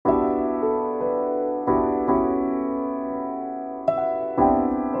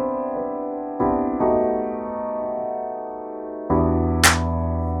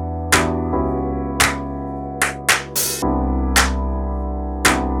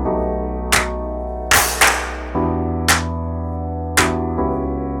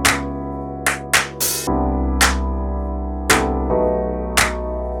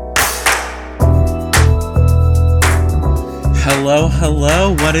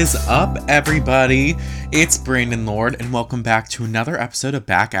Hello, what is up, everybody? It's Brandon Lord, and welcome back to another episode of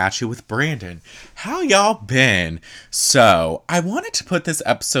Back At You with Brandon. How y'all been? So, I wanted to put this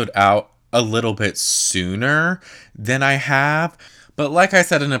episode out a little bit sooner than I have, but like I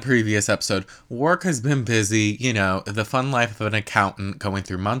said in a previous episode, work has been busy, the fun life of an accountant going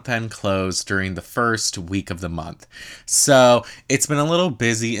through month-end close during the first week of the month. So it's been a little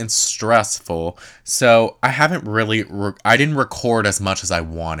busy and stressful, so I haven't really, I didn't record as much as I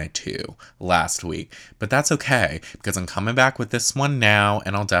wanted to last week, but that's okay, because I'm coming back with this one now,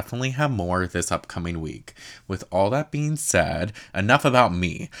 and I'll definitely have more this upcoming week. With all that being said, enough about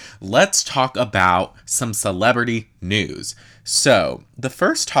me. Let's talk about some celebrity news. So, the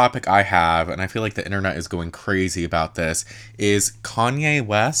first topic I have, and I feel like the internet is going crazy about this, is Kanye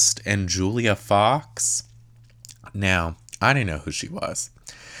West and Julia Fox. Now, I didn't know who she was.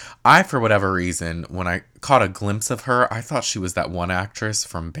 For whatever reason, when I caught a glimpse of her, I thought she was that one actress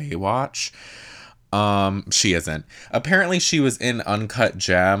from Baywatch. She isn't. Apparently, she was in Uncut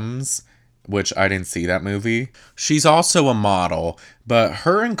Gems, which I didn't see that movie. She's also a model, but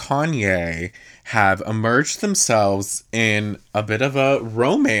her and Kanye have emerged themselves in a bit of a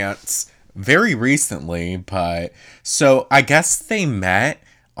romance very recently, but so I guess they met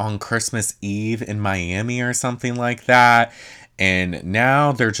on Christmas Eve in Miami or something like that. And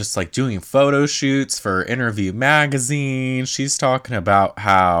now they're just like doing photo shoots for Interview magazine. She's talking about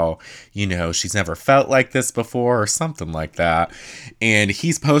how, she's never felt like this before or something like that. And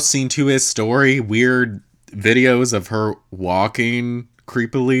he's posting to his story weird videos of her walking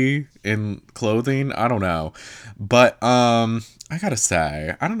creepily in clothing. I don't know. But I gotta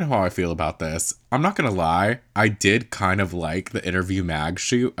say, I don't know how I feel about this. I'm not gonna lie, I did kind of like the Interview mag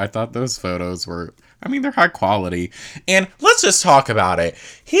shoot. I thought those photos were, they're high quality. And let's just talk about it.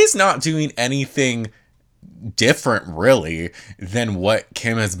 He's not doing anything different, really, than what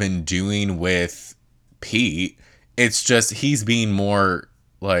Kim has been doing with Pete. It's just he's being more,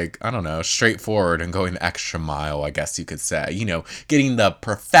 straightforward and going the extra mile, I guess you could say. Getting the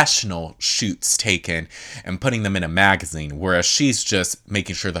professional shoots taken and putting them in a magazine, whereas she's just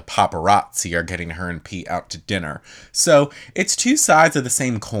making sure the paparazzi are getting her and Pete out to dinner. So it's two sides of the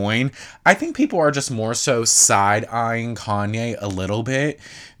same coin. I think people are just more so side-eyeing Kanye a little bit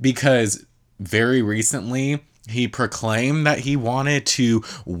because very recently he proclaimed that he wanted to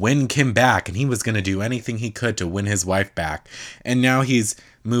win Kim back and he was going to do anything he could to win his wife back. And now he's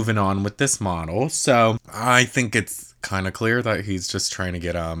moving on with this model. So I think it's kind of clear that he's just trying to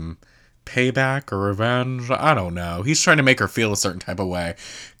get payback or revenge. I don't know. He's trying to make her feel a certain type of way.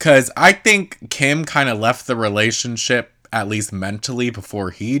 Because I think Kim kind of left the relationship, at least mentally, before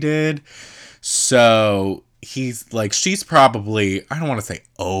he did. So she's probably, I don't want to say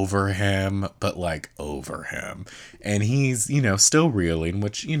over him, but over him. And he's, still reeling,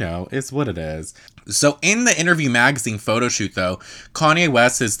 which, is what it is. So in the Interview magazine photo shoot, though, Kanye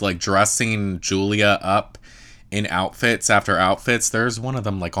West is dressing Julia up in outfits after outfits. There's one of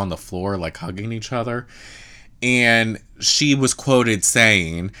them on the floor, hugging each other. And she was quoted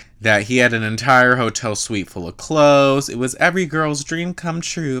saying that he had an entire hotel suite full of clothes. It was every girl's dream come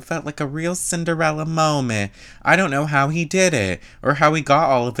true. It felt like a real Cinderella moment. I don't know how he did it or how he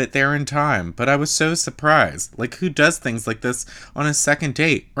got all of it there in time, but I was so surprised. Who does things like this on a second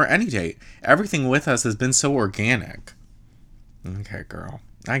date or any date? Everything with us has been so organic. Okay, girl.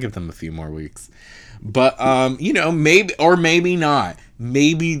 I give them a few more weeks. But, maybe, or maybe not.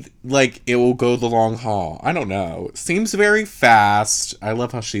 Maybe, it will go the long haul. I don't know. It seems very fast. I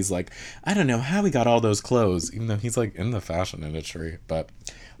love how she's I don't know how he got all those clothes. Even though he's, in the fashion industry. But,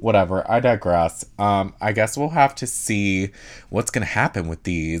 whatever. I digress. I guess we'll have to see what's going to happen with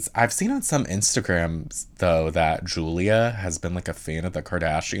these. I've seen on some Instagrams, though, that Julia has been, a fan of the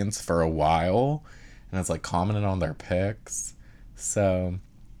Kardashians for a while. And has, commented on their pics. So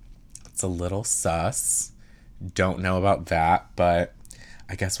it's a little sus. Don't know about that, but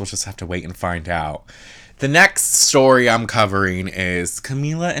I guess we'll just have to wait and find out. The next story I'm covering is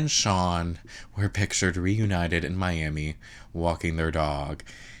Camila and Sean were pictured reunited in Miami walking their dog.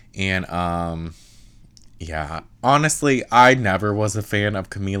 And, yeah, honestly, I never was a fan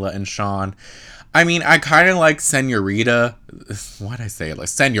of Camila and Sean. I kind of like Senorita. Why'd I say it?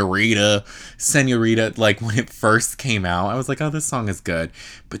 Senorita. When it first came out, I was like, oh, this song is good.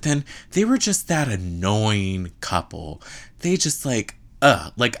 But then they were just that annoying couple. They just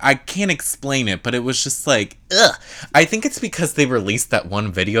I can't explain it, but it was just ugh. I think it's because they released that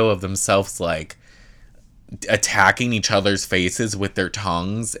one video of themselves, attacking each other's faces with their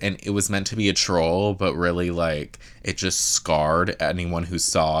tongues, and it was meant to be a troll, but really, it just scarred anyone who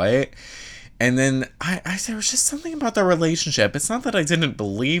saw it. And then there was just something about their relationship. It's not that I didn't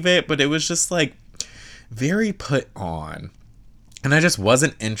believe it, but it was just like very put on. And I just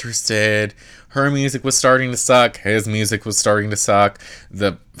wasn't interested. Her music was starting to suck. His music was starting to suck.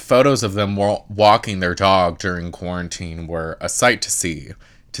 The photos of them walking their dog during quarantine were a sight to see,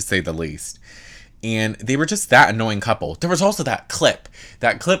 to say the least. And they were just that annoying couple. There was also that clip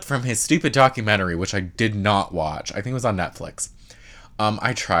from his stupid documentary, which I did not watch. I think it was on Netflix.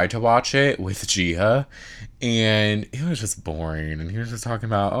 I tried to watch it with Gia, and it was just boring. And he was just talking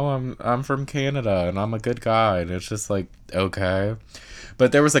about, oh, I'm from Canada, and I'm a good guy. And it's just like, okay.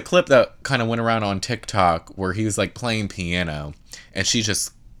 But there was a clip that kind of went around on TikTok where he was like playing piano, and she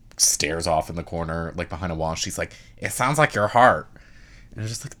just stares off in the corner, like behind a wall. And she's like, it sounds like your heart. And I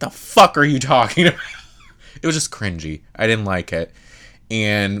was just like, the fuck are you talking about? It was just cringy. I didn't like it.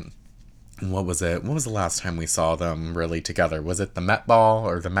 And what was it? What was the last time we saw them really together? Was it the Met Ball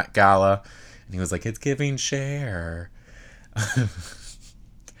or the Met Gala? And he was like, it's giving Cher.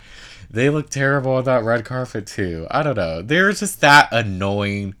 They look terrible on that red carpet too. I don't know. They're just that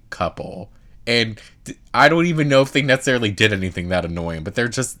annoying couple. And I don't even know if they necessarily did anything that annoying, but they're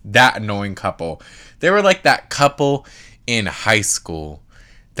just that annoying couple. They were like that couple in high school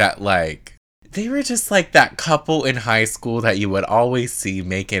that like, they were just like that couple in high school that you would always see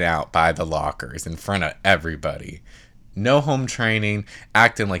making out by the lockers in front of everybody. No home training,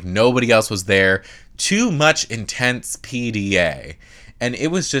 acting like nobody else was there. Too much intense PDA. And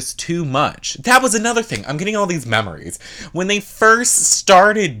it was just too much. That was another thing. I'm getting all these memories. When they first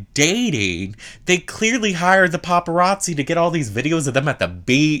started dating, they clearly hired the paparazzi to get all these videos of them at the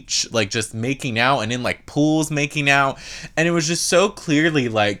beach, like just making out, and in like pools making out. And it was just so clearly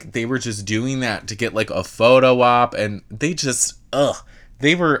like they were just doing that to get like a photo op. And they just,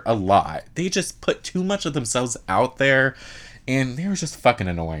 they were a lot. They just put too much of themselves out there. And they were just fucking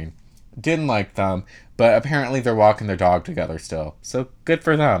annoying. Didn't like them, but apparently they're walking their dog together still. So good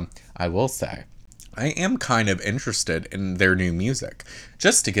for them, I will say. I am kind of interested in their new music,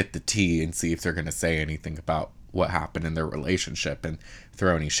 just to get the tea and see if they're going to say anything about what happened in their relationship and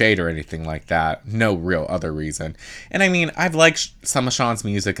throw any shade or anything like that. No real other reason. And I mean, I've liked some of Sean's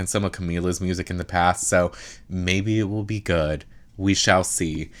music and some of Camila's music in the past, so maybe it will be good. We shall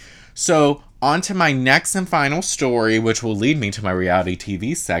see. So, on to my next and final story, which will lead me to my reality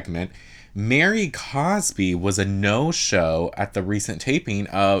TV segment. Mary Cosby was a no-show at the recent taping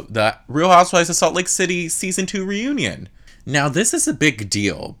of the Real Housewives of Salt Lake City Season 2 reunion. Now, this is a big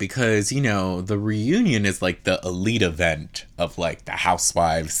deal because, you know, the reunion is like the elite event of like the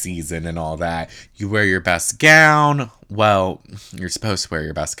Housewives season and all that. You wear your best gown. Well, you're supposed to wear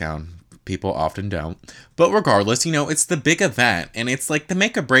your best gown. People often don't. But regardless, you know, it's the big event, and it's like the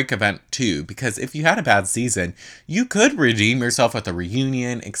make or break event too, because if you had a bad season, you could redeem yourself at the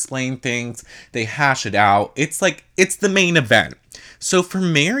reunion, explain things, they hash it out. It's like, it's the main event. So for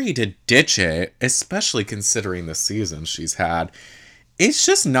Mary to ditch it, especially considering the season she's had, it's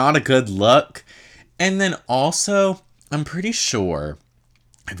just not a good look. And then also, I'm pretty sure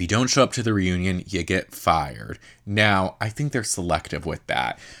if you don't show up to the reunion, you get fired. Now, I think they're selective with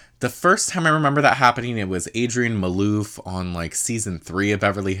that. The first time I remember that happening, it was Adrienne Maloof on like season 3 of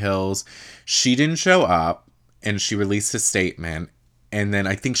Beverly Hills. She didn't show up and she released a statement, and then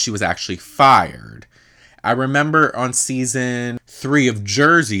I think she was actually fired. I remember on season 3 of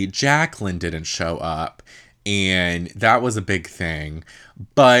Jersey, Jacqueline didn't show up, and that was a big thing.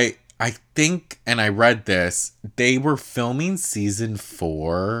 But I think, and I read this, they were filming season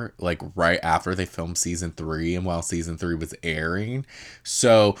 4, like right after they filmed season 3 and while season 3 was airing.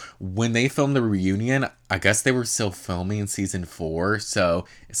 So when they filmed the reunion, I guess they were still filming season 4. So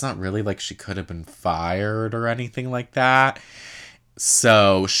it's not really like she could have been fired or anything like that.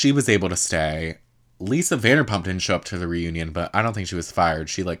 So she was able to stay. Lisa Vanderpump didn't show up to the reunion, but I don't think she was fired.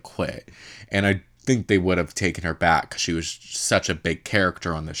 She like quit. And I think they would have taken her back because she was such a big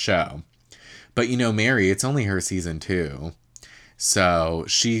character on the show. But you know, Mary, it's only her season 2. So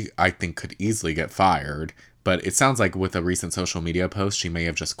she, I think, could easily get fired. But it sounds like with a recent social media post, she may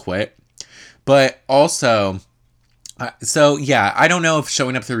have just quit. But also, so yeah, I don't know if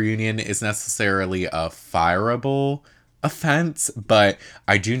showing up to the reunion is necessarily a fireable offense, but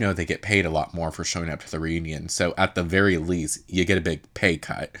I do know they get paid a lot more for showing up to the reunion. So at the very least, you get a big pay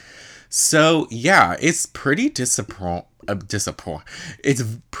cut. So yeah, it's pretty It's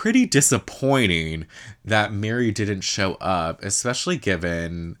pretty disappointing that Mary didn't show up, especially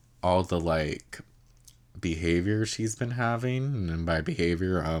given all the like behavior she's been having, and by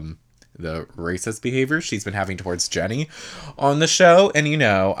behavior, the racist behavior she's been having towards Jenny on the show. And you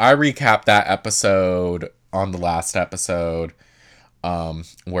know, I recapped that episode on the last episode.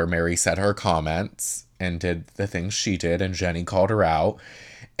 where Mary said her comments and did the things she did, and Jenny called her out.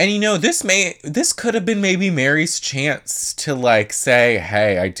 And this could have been maybe Mary's chance to like say,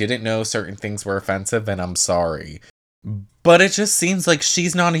 hey, I didn't know certain things were offensive and I'm sorry. But it just seems like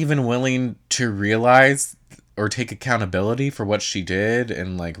she's not even willing to realize or take accountability for what she did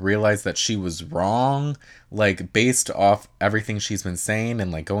and like realize that she was wrong, like based off everything she's been saying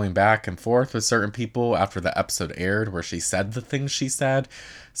and like going back and forth with certain people after the episode aired where she said the things she said.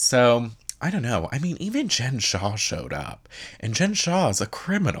 So I don't know. I mean, even Jen Shaw showed up, and Jen Shaw is a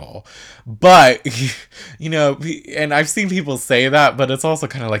criminal. But, and I've seen people say that, but it's also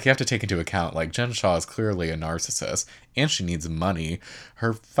kind of like you have to take into account, like, Jen Shaw is clearly a narcissist, and she needs money.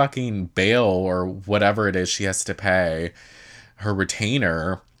 Her fucking bail or whatever it is she has to pay, her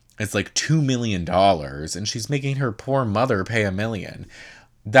retainer, is like $2 million, and she's making her poor mother pay $1 million.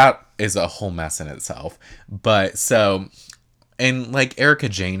 That is a whole mess in itself. But, so... And, like, Erika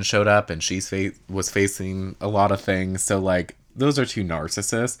Jayne showed up, and she was facing a lot of things. So, like, those are two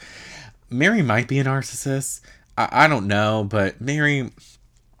narcissists. Mary might be a narcissist. I don't know. But Mary,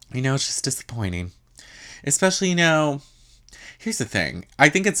 it's just disappointing. Especially, here's the thing. I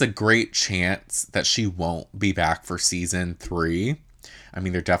think it's a great chance that she won't be back for season 3. I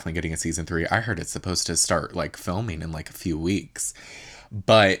mean, they're definitely getting a season 3. I heard it's supposed to start, like, filming in, like, a few weeks.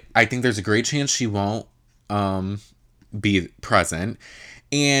 But I think there's a great chance she won't, be present.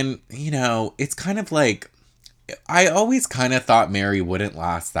 And it's kind of like, I always kind of thought Mary wouldn't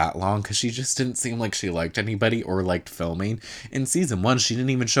last that long because she just didn't seem like she liked anybody or liked filming. In season 1, she didn't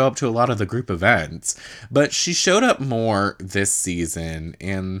even show up to a lot of the group events, but she showed up more this season.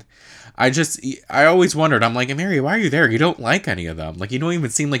 And I always wondered, I'm like, Mary, why are you there? You don't like any of them. Like, you don't even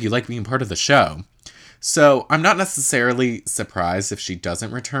seem like you like being part of the show. So I'm not necessarily surprised if she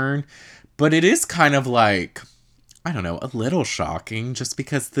doesn't return, but it is kind of like, I don't know, a little shocking just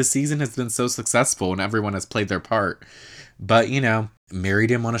because the season has been so successful and everyone has played their part. But, Mary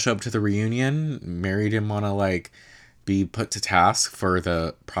didn't want to show up to the reunion. Mary didn't want to, like, be put to task for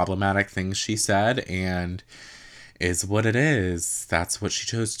the problematic things she said, and is what it is. That's what she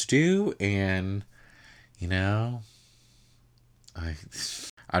chose to do, and, I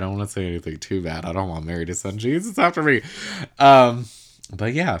don't want to say anything too bad. I don't want Mary to send Jesus after me.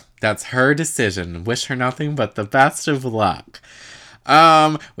 But yeah, that's her decision. Wish her nothing but the best of luck.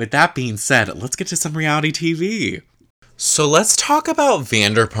 With that being said, let's get to some reality TV. So let's talk about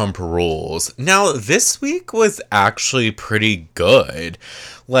Vanderpump Rules. Now, this week was actually pretty good.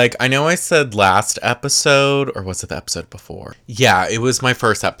 Like, I know I said last episode, or was it the episode before? Yeah, it was my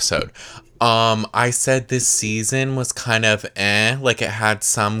first episode. I said this season was kind of like it had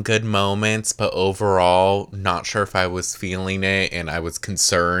some good moments, but overall, not sure if I was feeling it, and I was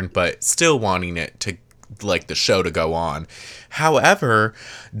concerned, but still wanting it to, like, the show to go on. However,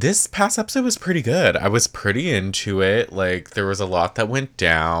 this past episode was pretty good. I was pretty into it. Like, there was a lot that went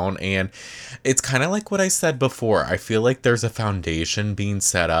down, and it's kind of like what I said before. I feel like there's a foundation being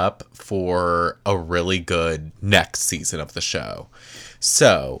set up for a really good next season of the show.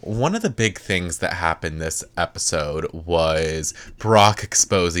 So, one of the big things that happened this episode was Brock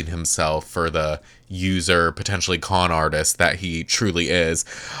exposing himself for the user, potentially con artist that he truly is.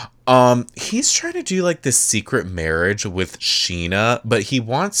 He's trying to do, like, this secret marriage with Sheena, but he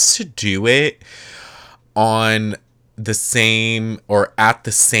wants to do it on the same, or at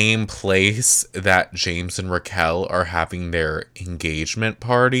the same place that James and Raquel are having their engagement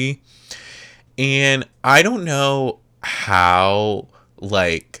party. And I don't know how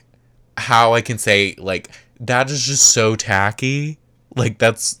I can say, like, that is just so tacky. Like,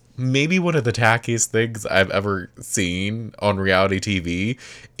 that's maybe one of the tackiest things I've ever seen on reality TV.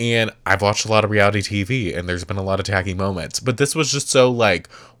 And I've watched a lot of reality TV, and there's been a lot of tacky moments. But this was just so,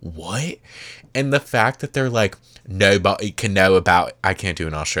 like, what? And the fact that they're like, nobody can know about... I can't do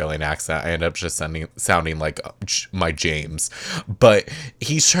an Australian accent. I end up just sounding like my James. But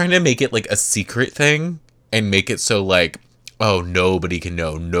he's trying to make it, like, a secret thing and make it so, like, oh, nobody can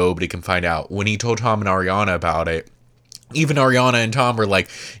know, nobody can find out. When he told Tom and Ariana about it, even Ariana and Tom were like,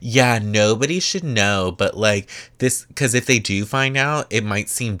 yeah, nobody should know, but, like, this, because if they do find out, it might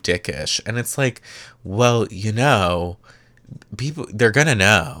seem dickish. And it's like, well, people, they're gonna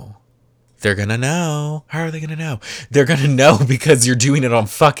know. They're gonna know. How are they gonna know? They're gonna know because you're doing it on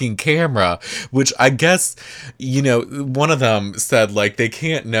fucking camera. Which I guess, one of them said, like, they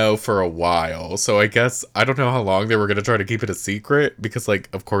can't know for a while. So I guess, I don't know how long they were gonna try to keep it a secret. Because, like,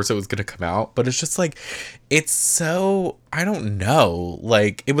 of course it was gonna come out. But it's just, like, it's so, I don't know.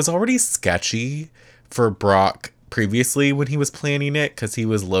 Like, it was already sketchy for Brock previously when he was planning it. Because he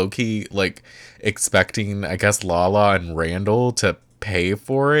was low-key, like, expecting, I guess, Lala and Randall to pay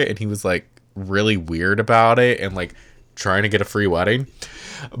for it, and he was like really weird about it and like trying to get a free wedding.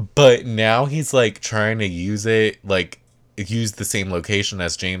 But now he's like trying to use the same location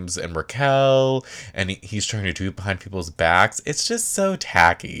as James and Raquel, and he's trying to do it behind people's backs. It's just so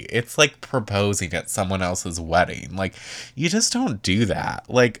tacky. It's like proposing at someone else's wedding. Like, you just don't do that.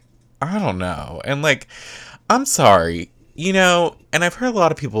 Like, I don't know. And like, I'm sorry, and I've heard a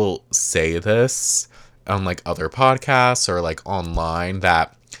lot of people say this on like other podcasts or like online,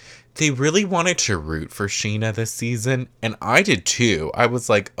 that they really wanted to root for Scheana this season, and I did too. I was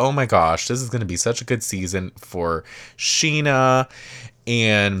like, oh my gosh, this is going to be such a good season for Scheana,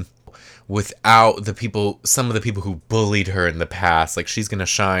 and without some of the people who bullied her in the past, like, she's going to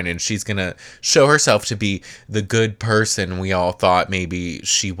shine and she's going to show herself to be the good person we all thought maybe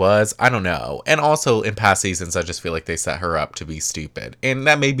she was. I don't know. And also in past seasons, I just feel like they set her up to be stupid, and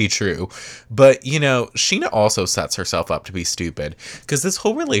that may be true, but Scheana also sets herself up to be stupid, because this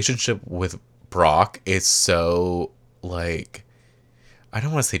whole relationship with Brock is so, like, I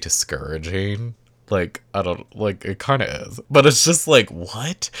don't want to say discouraging. Like, I don't, like, it kind of is. But it's just like,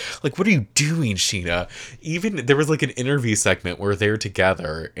 what? Like, what are you doing, Scheana? Even, there was, like, an interview segment where they're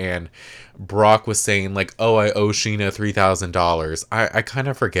together, and Brock was saying, like, oh, I owe Scheana $3,000. I kind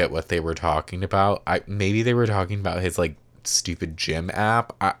of forget what they were talking about. Maybe they were talking about his, like, stupid gym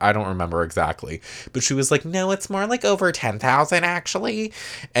app. I don't remember exactly, but she was like, no, it's more like over 10,000 actually.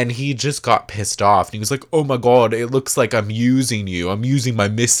 And he just got pissed off, and he was like, oh my god, it looks like I'm using my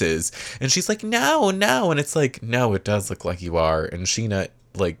missus. And she's like, no, and it's like, no, it does look like you are. And Scheana,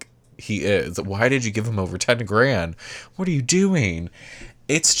 like, he is. Why did you give him over 10 grand? What are you doing?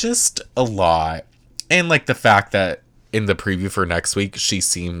 It's just a lot. And like the fact that in the preview for next week, she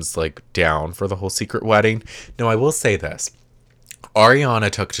seems like down for the whole secret wedding. No, I will say this. Ariana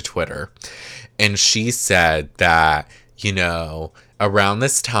took to Twitter and she said that, around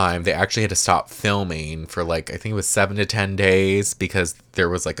this time, they actually had to stop filming for like, I think it was 7 to 10 days because there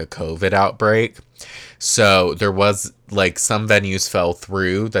was like a COVID outbreak. So there was like some venues fell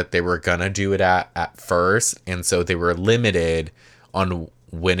through that they were gonna do it at first. And so they were limited on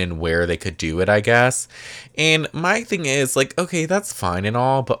when and where they could do it, I guess. And my thing is, like, okay, that's fine and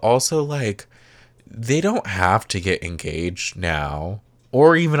all, but also, like, they don't have to get engaged now,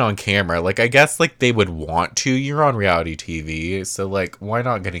 or even on camera. Like, I guess, like, they would want to. You're on reality TV, so, like, why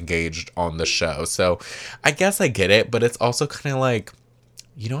not get engaged on the show? So, I guess I get it, but it's also kind of like,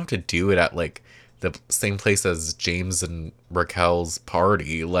 you don't have to do it at, like, the same place as James and Raquel's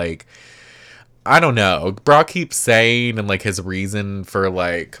party. Like, I don't know. Brock keeps saying, and like his reason for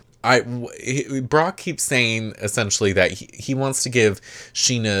like, Brock keeps saying essentially that he wants to give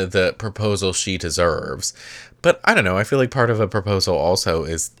Scheana the proposal she deserves. But I don't know. I feel like part of a proposal also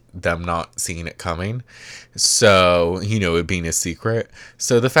is them not seeing it coming. So, it being a secret.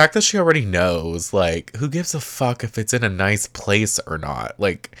 So the fact that she already knows, like, who gives a fuck if it's in a nice place or not?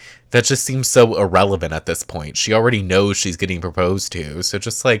 Like, that just seems so irrelevant at this point. She already knows she's getting proposed to. So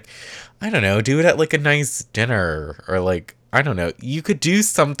just like, I don't know, do it at like a nice dinner, or like, I don't know. You could do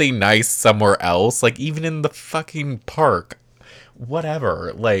something nice somewhere else, like even in the fucking park.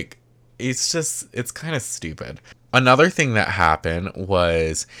 Whatever. Like, it's kind of stupid. Another thing that happened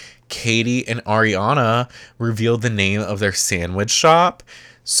was Katie and Ariana revealed the name of their sandwich shop.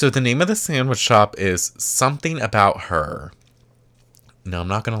 So the name of the sandwich shop is Something About Her. No, I'm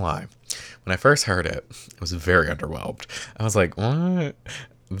not going to lie. When I first heard it, I was very underwhelmed. I was like, what?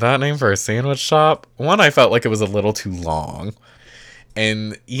 That name for a sandwich shop? One, I felt like it was a little too long.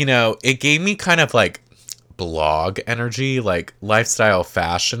 And, it gave me kind of like blog energy, like lifestyle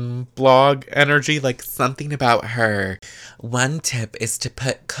fashion blog energy, like Something About Her. One tip is to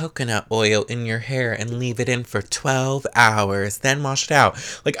put coconut oil in your hair and leave it in for 12 hours, then wash it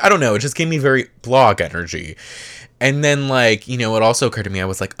out. Like, I don't know, it just gave me very blog energy. And then, like, it also occurred to me, I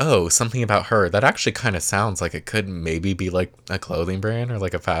was like, oh, Something About Her. That actually kind of sounds like it could maybe be, like, a clothing brand or,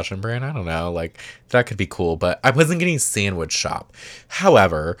 like, a fashion brand. I don't know. Like, that could be cool. But I wasn't getting sandwich shop.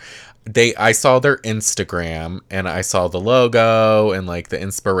 However, I saw their Instagram, and I saw the logo and like the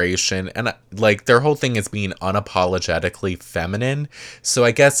inspiration, and like their whole thing is being unapologetically feminine. So I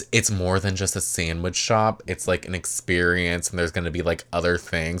guess it's more than just a sandwich shop. It's like an experience, and there's going to be like other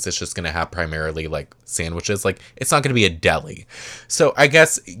things. It's just going to have primarily like sandwiches. Like, it's not going to be a deli. So I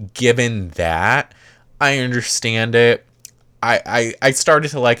guess given that, I understand it. I started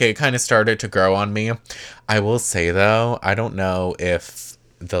to like it. It kind of started to grow on me. I will say though, I don't know if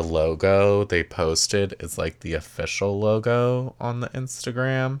the logo they posted is like the official logo on the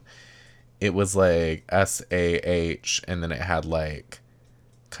Instagram. It was like SAH, and then it had like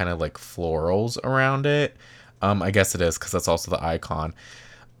kind of like florals around it. I guess it is because that's also the icon.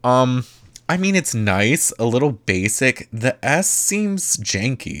 I mean, it's nice, a little basic. The S seems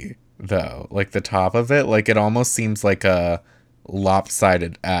janky, though. Like, the top of it, like, it almost seems like a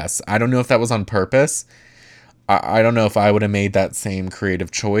lopsided S. I don't know if that was on purpose. I don't know if I would have made that same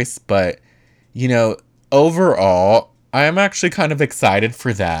creative choice, but, you know, overall, I am actually kind of excited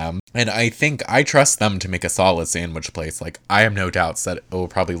for them. And I think I trust them to make a solid sandwich place. Like, I have no doubts that it will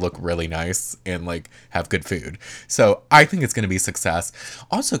probably look really nice and, like, have good food. So, I think it's going to be a success.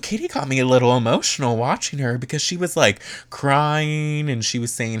 Also, Katie got me a little emotional watching her because she was, like, crying and she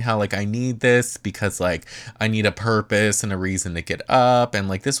was saying how, like, I need this because, like, I need a purpose and a reason to get up. And,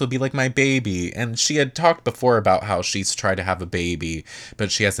 like, this would be, like, my baby. And she had talked before about how she's tried to have a baby,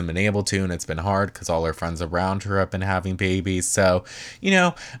 but she hasn't been able to. And it's been hard because all her friends around her have been having babies. So, you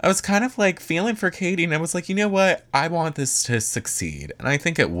know, I was kind of like feeling for Katie and I was like, you know what? I want this to succeed and I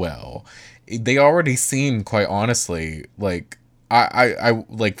think it will. They already seem, quite honestly, like I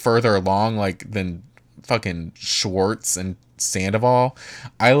like further along like than fucking Schwartz and Sandoval.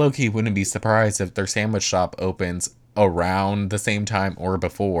 I low-key wouldn't be surprised if their sandwich shop opens around the same time or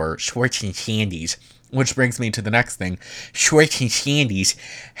before Schwartz and Sandy's. Which brings me to the next thing. Schwartz and Sandy's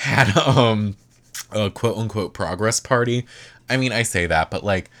had a quote-unquote progress party. I mean, I say that, but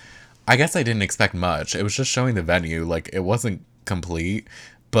like, I guess I didn't expect much. It was just showing the venue. Like, it wasn't complete,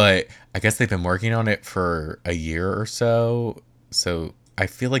 but I guess they've been working on it for a year or so. So I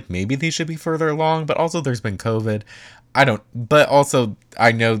feel like maybe they should be further along, but also there's been COVID. But also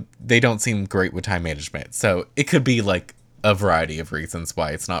I know they don't seem great with time management. So it could be like a variety of reasons why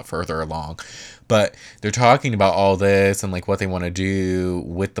it's not further along. But they're talking about all this and like what they want to do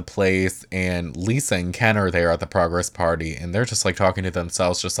with the place, and Lisa and Ken are there at the progress party and they're just like talking to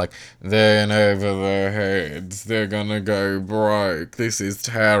themselves, just like, they're in over their heads, they're gonna go broke, this is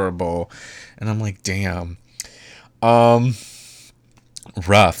terrible. And I'm like, damn.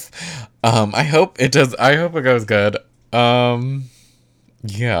 Rough. I hope it goes good. Yeah,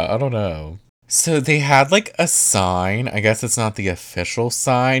 I don't know. So they had like a sign. I guess it's not the official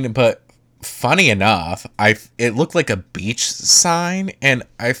sign, but funny enough, it looked like a beach sign, and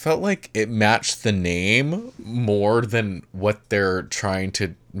I felt like it matched the name more than what they're trying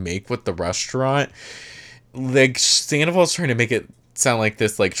to make with the restaurant. Like, Sandoval's trying to make it sound like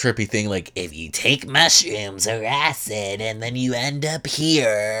this like trippy thing, like, if you take mushrooms or acid and then you end up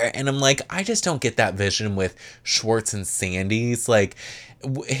here. And I'm like, I just don't get that vision with Schwartz and Sandy's. Like,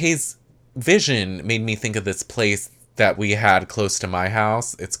 his vision made me think of this place that we had close to my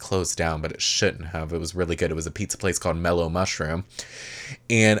house. It's closed down, but it shouldn't have. It was really good. It was a pizza place called Mellow Mushroom.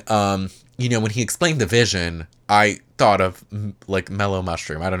 And, you know, when he explained the vision, I thought of, like, Mellow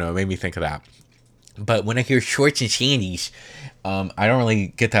Mushroom. I don't know. It made me think of that. But when I hear Schwartz and Sandy's, I don't really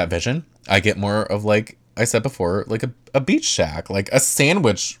get that vision. I get more of, like I said before, like a beach shack, like a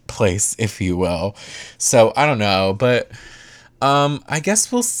sandwich place, if you will. So, I don't know. But I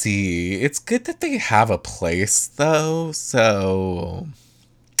guess we'll see. It's good that they have a place, though, so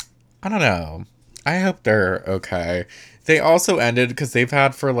I don't know. I hope they're okay. They also ended, because they've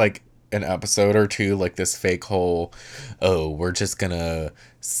had for, like, an episode or two, like, this fake whole, oh, we're just gonna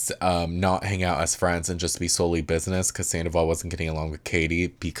not hang out as friends and just be solely business, because Sandoval wasn't getting along with Katie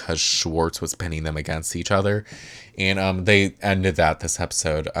because Schwartz was pinning them against each other. And they ended that this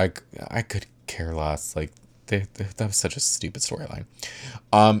episode. I could care less. Like, that was such a stupid storyline.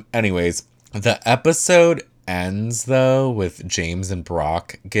 Anyways, the episode ends though with James and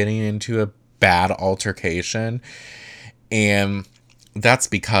Brock getting into a bad altercation, and that's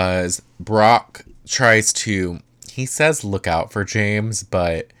because Brock he says look out for James,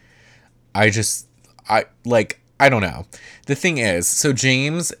 but I don't know. The thing is, so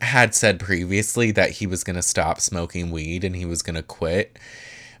James had said previously that he was going to stop smoking weed and he was going to quit.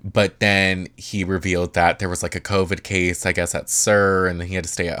 But then he revealed that there was like a COVID case, I guess, at SUR, and then he had to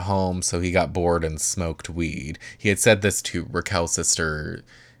stay at home, so he got bored and smoked weed. He had said this to Raquel's sister.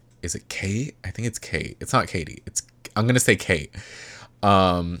 Is it Kate? I think it's Kate. It's not Katie. I'm going to say Kate.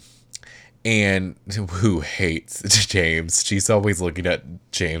 And who hates James. She's always looking at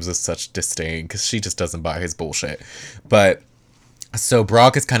James with such disdain because she just doesn't buy his bullshit. But so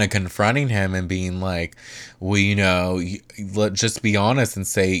Brock is kind of confronting him and being like, well, you know, just be honest and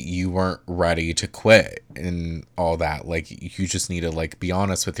say you weren't ready to quit and all that. Like, you just need to, like, be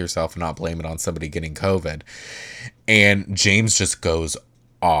honest with yourself and not blame it on somebody getting COVID. And James just goes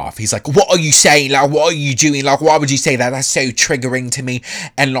off. He's like, what are you saying? Like, what are you doing? Like, why would you say that? That's so triggering to me.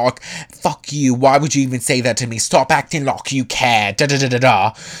 And, like, fuck you. Why would you even say that to me? Stop acting like you care. Da da da da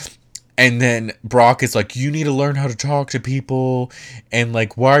da. And then Brock is like, you need to learn how to talk to people. And,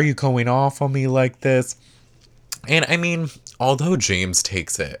 like, why are you going off on me like this? And I mean, although James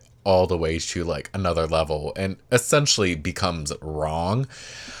takes it all the way to like another level and essentially becomes wrong,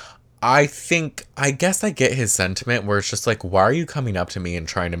 I guess I get his sentiment where it's just like, why are you coming up to me and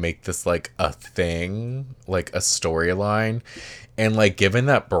trying to make this like a thing, like a storyline? And like, given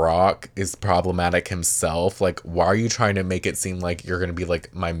that Brock is problematic himself, like, why are you trying to make it seem like you're gonna be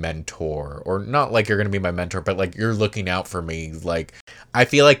like my mentor? Or not like you're gonna be my mentor, but like you're looking out for me. Like, I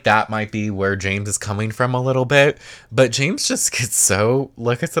feel like that might be where James is coming from a little bit. But James just gets so,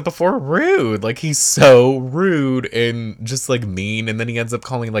 like I said before, rude. Like, he's so rude and just like mean. And then he ends up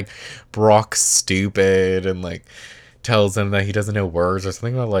calling like Brock stupid and like tells him that he doesn't know words or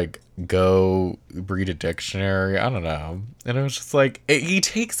something about like go read a dictionary. I don't know. And it was just like he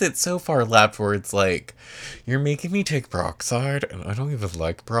takes it so far left where it's like, you're making me take Brock's side and I don't even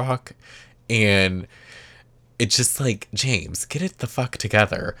like Brock. And it's just like, James, get it the fuck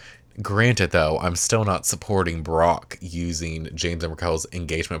together. Granted, though, I'm still not supporting Brock using James and Raquel's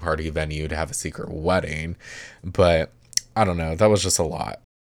engagement party venue to have a secret wedding, but I don't know. That was just a lot.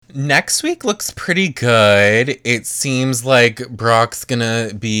 Next week looks pretty good. It seems like Brock's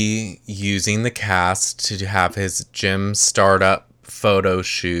gonna be using the cast to have his gym startup photo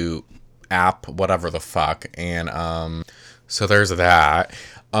shoot app, whatever the fuck. And so there's that.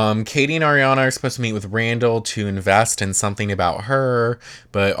 Katie and Ariana are supposed to meet with Randall to invest in something about her,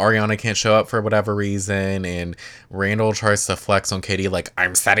 but Ariana can't show up for whatever reason, and Randall tries to flex on Katie like,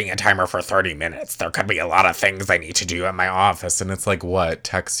 I'm setting a timer for 30 minutes. There could be a lot of things I need to do at my office. And it's like, what?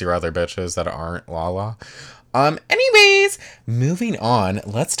 Text your other bitches that aren't Lala? Anyways, moving on,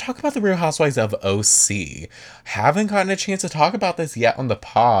 let's talk about the Real Housewives of OC. Haven't gotten a chance to talk about this yet on the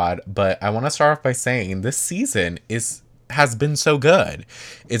pod, but I want to start off by saying this season has been so good.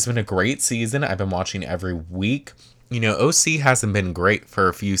 It's been a great season. I've been watching every week. You know, OC hasn't been great for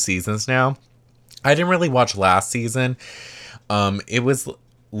a few seasons now. I didn't really watch last season. It was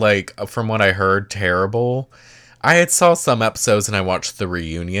like, from what I heard, terrible. I had saw some episodes and I watched the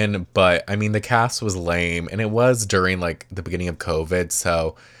reunion, but I mean the cast was lame and it was during like the beginning of COVID,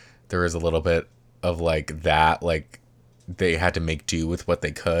 so there was a little bit of like that, like they had to make do with what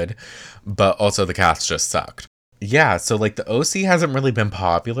they could, but also the cast just sucked. Yeah, so like the OC hasn't really been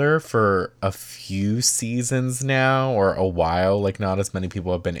popular for a few seasons now or a while. Like not as many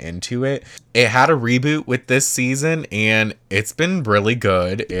people have been into it. It had a reboot with this season and it's been really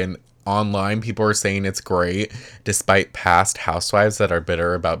good. And online people are saying it's great despite past housewives that are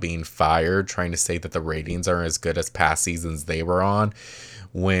bitter about being fired, trying to say that the ratings aren't as good as past seasons they were on.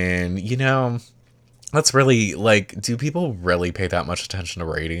 When, you know, that's really, like, do people really pay that much attention to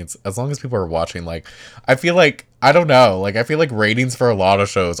ratings? As long as people are watching, like, I feel like, I don't know, like, I feel like ratings for a lot of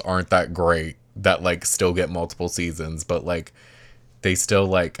shows aren't that great that, like, still get multiple seasons, but, like, they still,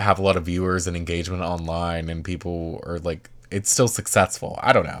 like, have a lot of viewers and engagement online, and people are, like, it's still successful.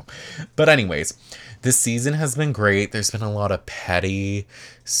 I don't know. But anyways, this season has been great. There's been a lot of petty,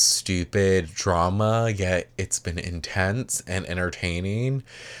 stupid drama, yet it's been intense and entertaining.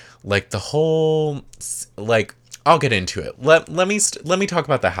 Like the whole, like, I'll get into it. Let me talk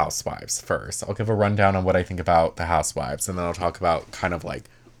about the Housewives first. I'll give a rundown on what I think about the Housewives, and then I'll talk about kind of like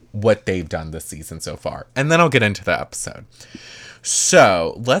what they've done this season so far, and then I'll get into the episode.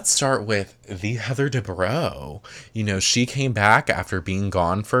 So let's start with the Heather Dubrow. You know, she came back after being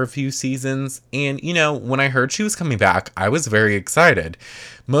gone for a few seasons. And, you know, when I heard she was coming back, I was very excited.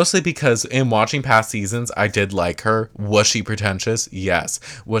 Mostly because in watching past seasons, I did like her. Was she pretentious? Yes.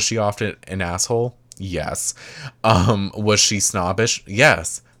 Was she often an asshole? Yes. Was she snobbish?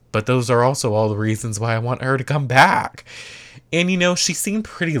 Yes. But those are also all the reasons why I want her to come back. And, you know, she seemed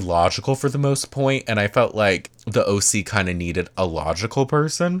pretty logical for the most point, and I felt like the OC kind of needed a logical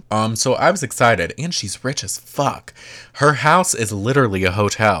person. So I was excited, and she's rich as fuck. Her house is literally a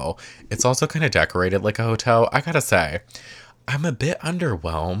hotel. It's also kind of decorated like a hotel. I gotta say, I'm a bit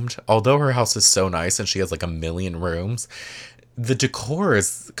underwhelmed. Although her house is so nice and she has like a million rooms, the decor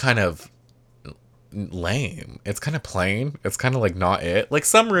is kind of lame. It's kind of plain. It's kind of like not it. Like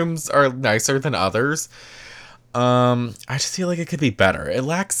some rooms are nicer than others. I just feel like it could be better. It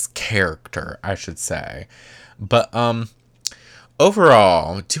lacks character, I should say. But,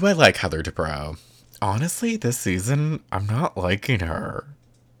 overall, do I like Heather Dubrow? Honestly, this season, I'm not liking her.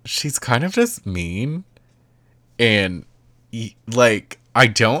 She's kind of just mean. And, like, I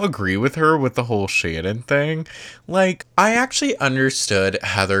don't agree with her with the whole Shannon thing. Like, I actually understood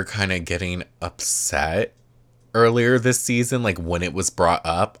Heather kind of getting upset earlier this season, like when it was brought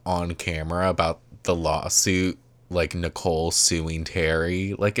up on camera about the lawsuit, like Nicole suing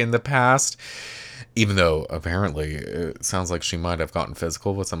Terry, like in the past. Even though apparently it sounds like she might have gotten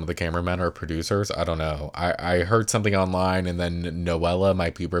physical with some of the cameramen or producers. I don't know. I heard something online, and then Noella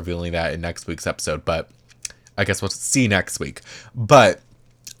might be revealing that in next week's episode, but I guess we'll see next week. But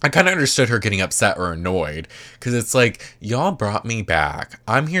I kind of understood her getting upset or annoyed, because it's like, y'all brought me back.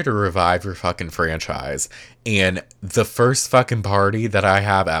 I'm here to revive your fucking franchise. And the first fucking party that I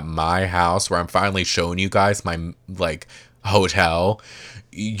have at my house, where I'm finally showing you guys my, like, hotel,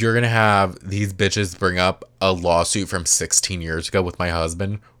 you're gonna have these bitches bring up a lawsuit from 16 years ago with my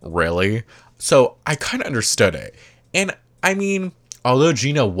husband? Really? So I kind of understood it. And I mean, although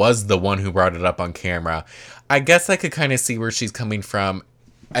Gina was the one who brought it up on camera, I guess I could kind of see where she's coming from.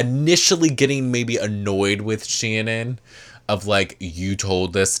 Initially getting maybe annoyed with Shannon of like, you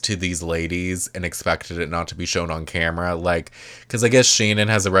told this to these ladies and expected it not to be shown on camera. Like, because I guess Shannon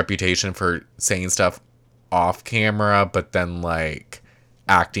has a reputation for saying stuff off camera, but then like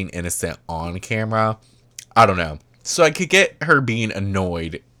acting innocent on camera. I don't know. So I could get her being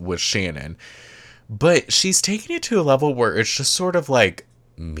annoyed with Shannon, but she's taking it to a level where it's just sort of like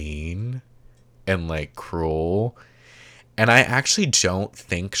mean and like cruel. And I actually don't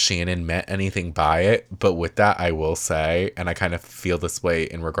think Shannon meant anything by it. But with that, I will say, and I kind of feel this way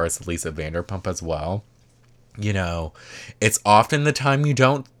in regards to Lisa Vanderpump as well, you know, it's often the time you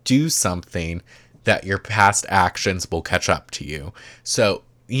don't do something that your past actions will catch up to you. So,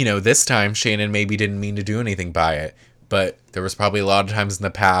 you know, this time Shannon maybe didn't mean to do anything by it. But there was probably a lot of times in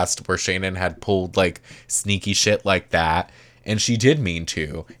the past where Shannon had pulled like sneaky shit like that. And she did mean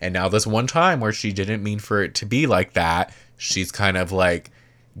to. And now this one time where she didn't mean for it to be like that, she's kind of like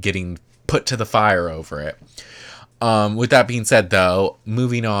getting put to the fire over it. With that being said, though,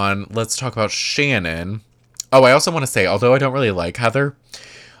 moving on, let's talk about Shannon. Oh, I also want to say, although I don't really like Heather,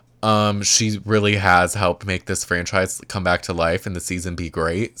 she really has helped make this franchise come back to life and the season be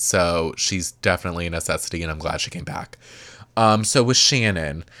great. So she's definitely a necessity, and I'm glad she came back. So with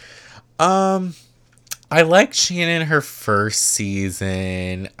Shannon, I liked Shannon her first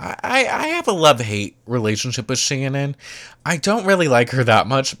season. I have a love-hate relationship with Shannon. I don't really like her that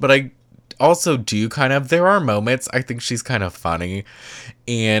much, but I also do kind of. There are moments I think she's kind of funny,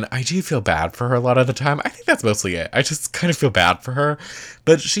 and I do feel bad for her a lot of the time. I think that's mostly it. I just kind of feel bad for her,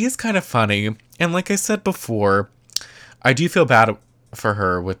 but she is kind of funny. And like I said before, I do feel bad for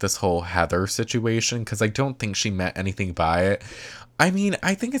her with this whole Heather situation, because I don't think she meant anything by it. I mean,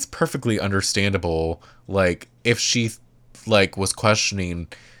 I think it's perfectly understandable, like, if she, like, was questioning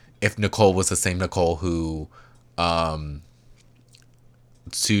if Nicole was the same Nicole who,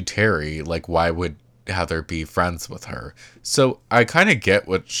 sued Terry, like, why would Heather be friends with her? So, I kind of get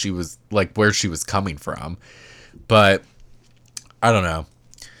what she was, like, where she was coming from, but, I don't know.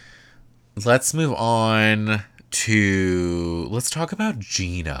 Let's move on to, let's talk about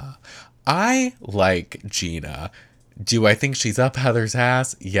Gina. I like Gina. Do I think she's up Heather's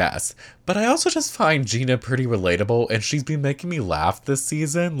ass? Yes. But I also just find Gina pretty relatable, and she's been making me laugh this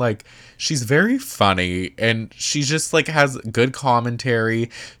season. Like, she's very funny, and she just, like, has good commentary.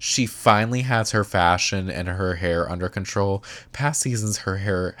 She finally has her fashion and her hair under control. Past seasons, her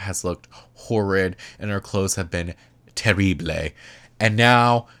hair has looked horrid, and her clothes have been terrible. And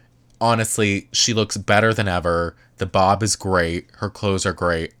now, honestly, she looks better than ever. The bob is great. Her clothes are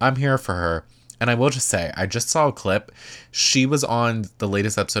great. I'm here for her. And I will just say, I just saw a clip. She was on the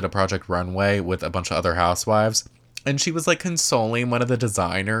latest episode of Project Runway with a bunch of other housewives. And she was like consoling one of the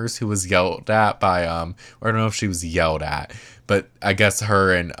designers who was yelled at by, or I don't know if she was yelled at, but I guess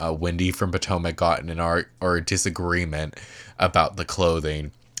her and Wendy from Potomac got in an art or a disagreement about the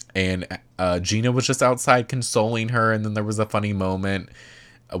clothing. And Gina was just outside consoling her. And then there was a funny moment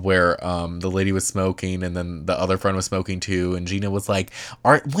where the lady was smoking and then the other friend was smoking too, and Gina was like,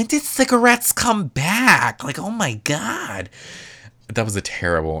 when did cigarettes come back? Like, oh my god. That was a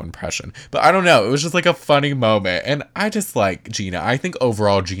terrible impression. But I don't know, it was just like a funny moment, and I just like Gina. I think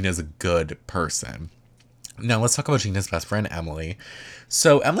overall Gina's a good person. Now let's talk about Gina's best friend, Emily.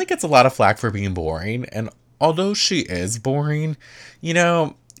 So Emily gets a lot of flack for being boring, and although she is boring, you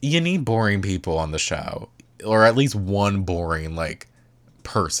know, you need boring people on the show, or at least one boring, like,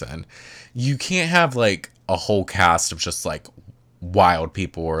 person. You can't have like a whole cast of just like wild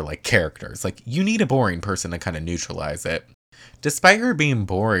people or like characters. Like, you need a boring person to kind of neutralize it. Despite her being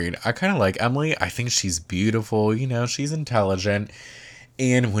boring, I kind of like Emily. I think she's beautiful, you know, she's intelligent,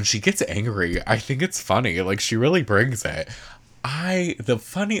 and when she gets angry, I think it's funny. Like, she really brings it.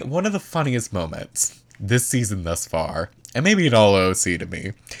 One of the funniest moments this season thus far, and maybe in all OC to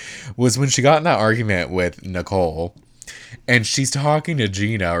me, was when she got in that argument with Nicole. And she's talking to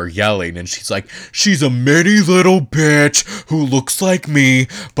Gina or yelling, and she's like, she's a mini little bitch who looks like me,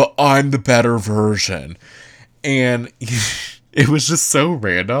 but I'm the better version. And it was just so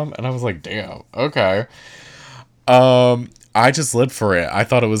random, and I was like, damn, okay. I just lived for it. I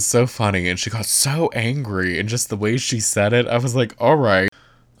thought it was so funny, and she got so angry, and just the way she said it, I was like, all right.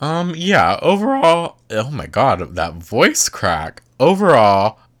 Yeah, overall, oh my god, that voice crack.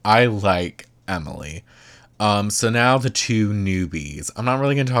 Overall, I like Emily. So now the two newbies. I'm not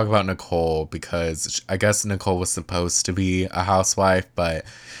really going to talk about Nicole because I guess Nicole was supposed to be a housewife, but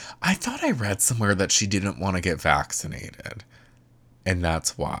I thought I read somewhere that she didn't want to get vaccinated. And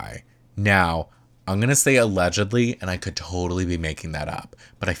that's why. Now, I'm going to say allegedly, and I could totally be making that up,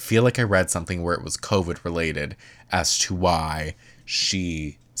 but I feel like I read something where it was COVID related as to why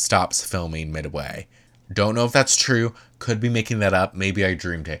she stops filming midway. Don't know if that's true. Could be making that up. Maybe I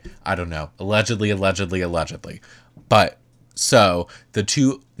dreamed it. I don't know. Allegedly. But, so, the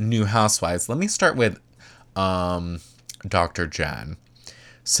two new housewives. Let me start with Dr. Jen.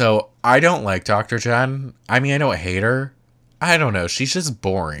 So, I don't like Dr. Jen. I mean, I don't hate her. I don't know. She's just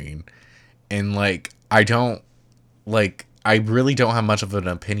boring. And, like, I really don't have much of an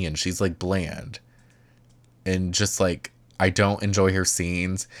opinion. She's, like, bland. And just, like, I don't enjoy her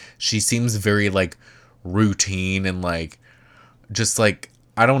scenes. She seems very, like, routine and, like, just, like,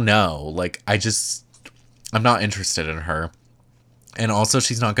 I don't know. Like, I'm not interested in her. And also,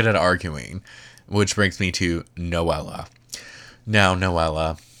 she's not good at arguing. Which brings me to Noella. Now,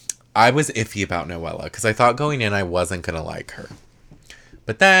 Noella. I was iffy about Noella because I thought going in I wasn't going to like her.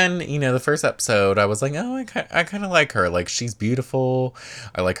 But then, the first episode, I was like, oh, I kind of like her. Like, she's beautiful.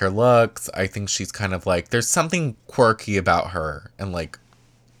 I like her looks. I think she's kind of like, there's something quirky about her. And, like,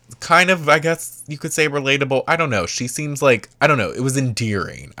 kind of, I guess you could say relatable. I don't know. She seems like, I don't know. It was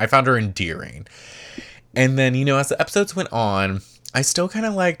endearing. I found her endearing. And then, as the episodes went on, I still kind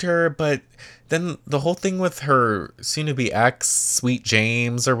of liked her. But then the whole thing with her soon-to-be ex, Sweet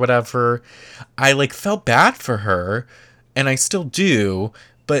James or whatever, I, like, felt bad for her. And I still do,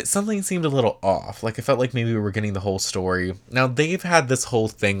 but something seemed a little off. Like, I felt like maybe we were getting the whole story. Now, they've had this whole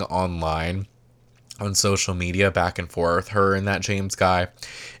thing online on social media back and forth, her and that James guy.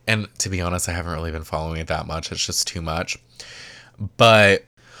 And to be honest, I haven't really been following it that much. It's just too much. But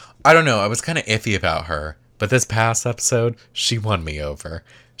I don't know. I was kind of iffy about her. But this past episode, she won me over.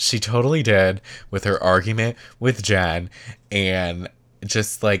 She totally did with her argument with Jen and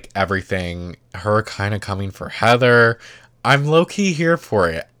just like everything, her kind of coming for Heather. I'm low-key here for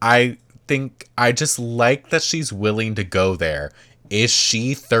it. I think I just like that she's willing to go there. Is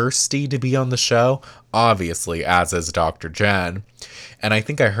she thirsty to be on the show? Obviously, as is Dr. Jen. And I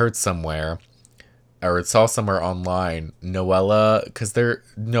think I heard somewhere, or saw somewhere online, Noella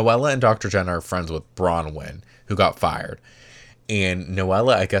and Dr. Jen are friends with Bronwyn, who got fired. And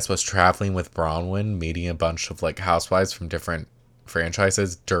Noella, I guess, was traveling with Bronwyn, meeting a bunch of, like, housewives from different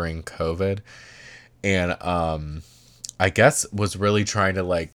franchises during COVID. And, I guess was really trying to,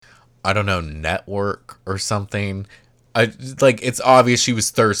 like, I don't know, network or something. It's obvious she was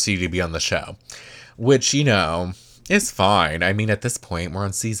thirsty to be on the show. Which, is fine. I mean, at this point, we're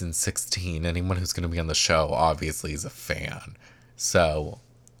on season 16. Anyone who's going to be on the show, obviously, is a fan. So,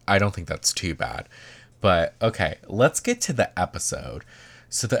 I don't think that's too bad. But, okay, let's get to the episode.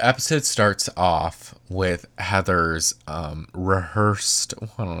 So, the episode starts off with Heather's rehearsed,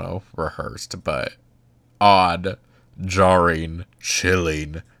 but odd, jarring,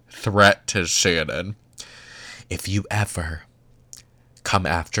 chilling threat to Shannon. If you ever come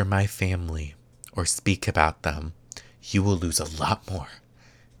after my family or speak about them, you will lose a lot more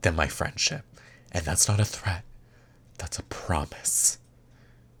than my friendship. And that's not a threat. That's a promise.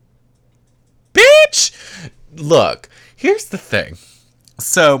 Bitch! Look, here's the thing.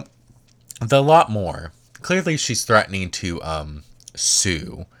 So, the lot more. Clearly she's threatening to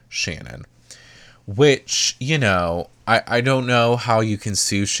sue Shannon. Which, I don't know how you can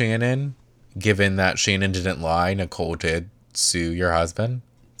sue Shannon, given that Shannon didn't lie. Nicole did sue your husband.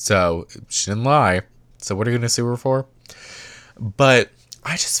 So, she didn't lie. So, what are you going to sue her for? But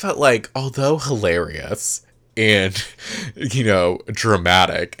I just felt like, although hilarious and,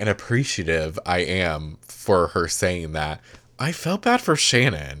 dramatic and appreciative I am for her saying that, I felt bad for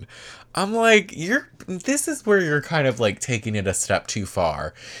Shannon. I'm like, this is where you're kind of like taking it a step too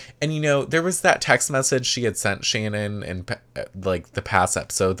far. And there was that text message she had sent Shannon in like the past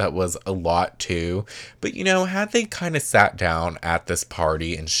episode that was a lot too. But had they kind of sat down at this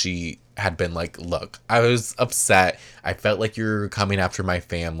party and she had been like, look, I was upset. I felt like you're coming after my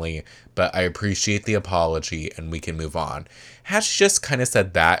family, but I appreciate the apology and we can move on. Had she just kind of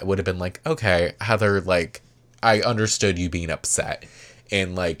said that, it would have been like, okay, Heather, like, I understood you being upset.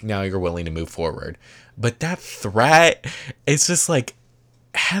 And, like, now you're willing to move forward. But that threat, it's just like,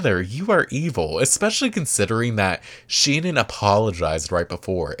 Heather, you are evil, especially considering that Shannon apologized right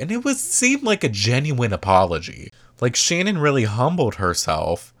before, and it seemed like a genuine apology. Like, Shannon really humbled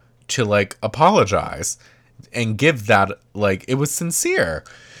herself to, like, apologize and give that, like, it was sincere.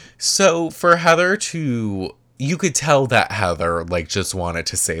 So for Heather to, you could tell that Heather, like, just wanted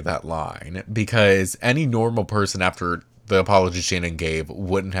to say that line, because any normal person after the apology Shannon gave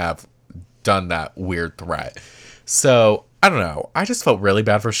wouldn't have done that weird threat. So I don't know. I just felt really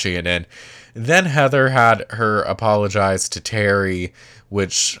bad for Shannon. Then Heather had her apologize to Terry,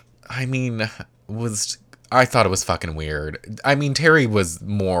 which, I mean, I thought it was fucking weird. I mean, Terry was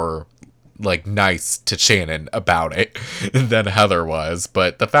more, like, nice to Shannon about it than Heather was.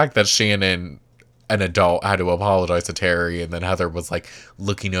 But the fact that Shannon, an adult, had to apologize to Terry, and then Heather was, like,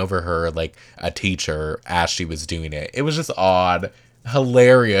 looking over her like a teacher as she was doing it. It was just odd.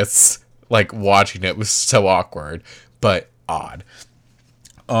 Hilarious. Like, watching it was so awkward, but odd.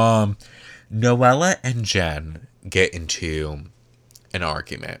 Noella and Jen get into an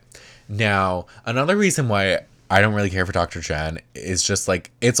argument. Now, another reason why I don't really care for Dr. Jen is just,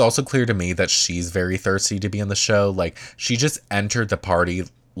 like, it's also clear to me that she's very thirsty to be on the show. Like, she just entered the party,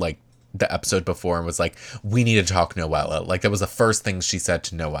 like, the episode before and was like, we need to talk Noella. Like, that was the first thing she said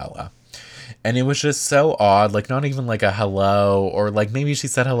to Noella. And it was just so odd, like, not even like a hello, or like maybe she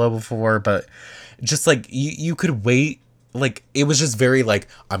said hello before, but just like you could wait. Like, it was just very like,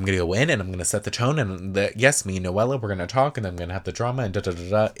 I'm gonna go in and I'm gonna set the tone, and yes, me and Noella, we're gonna talk, and I'm gonna have the drama, and da da da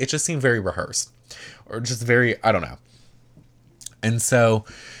da. It just seemed very rehearsed, or just very, I don't know. And so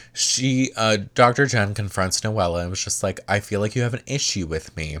Dr. Jen confronts Noella and was just like, I feel like you have an issue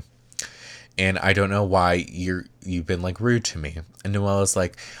with me, and I don't know why you've been, like, rude to me. And Noella's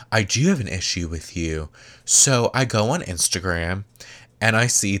like, I do have an issue with you. So I go on Instagram and I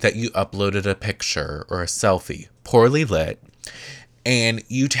see that you uploaded a picture or a selfie, poorly lit, and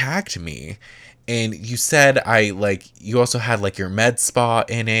you tagged me. And you said you also had, like, your med spa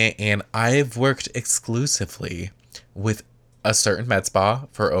in it, and I've worked exclusively with a certain med spa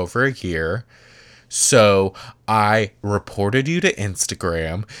for over a year. So I reported you to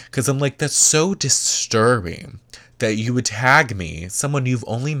Instagram because I'm like, that's so disturbing that you would tag me, someone you've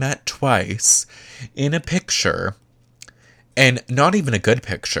only met twice, in a picture, and not even a good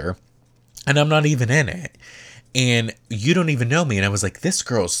picture, and I'm not even in it, and you don't even know me. And I was like, this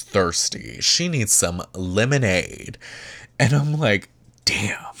girl's thirsty. She needs some lemonade. And I'm like,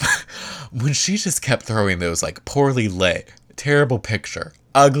 damn. When she just kept throwing those, like, poorly lit, terrible picture,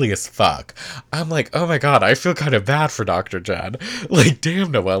 ugly as fuck, I'm like, oh my god, I feel kind of bad for Dr. Jen. Like,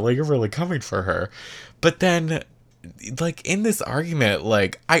 damn, Noella, you're really coming for her. But then, like, in this argument,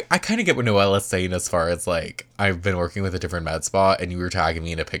 like, I kind of get what Noella's saying as far as, like, I've been working with a different med spa, and you were tagging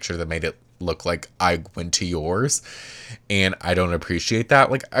me in a picture that made it look like I went to yours, and I don't appreciate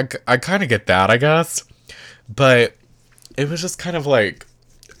that. Like, I kind of get that, I guess. But it was just kind of, like,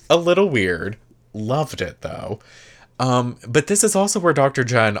 a little weird. Loved it, though. But this is also where Dr.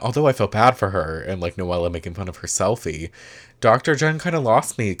 Jen, although I felt bad for her and, like, Noella making fun of her selfie, Dr. Jen kind of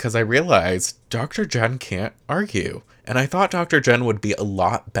lost me because I realized Dr. Jen can't argue. And I thought Dr. Jen would be a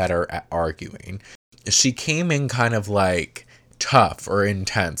lot better at arguing. She came in kind of, like, tough or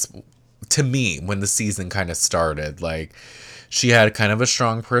intense to me when the season kind of started. Like, she had kind of a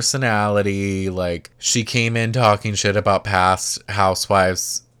strong personality. Like, she came in talking shit about past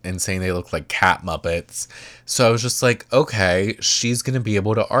housewives and saying they look like cat muppets. So I was just like, okay, she's gonna be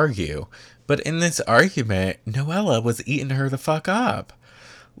able to argue. But in this argument, Noella was eating her the fuck up.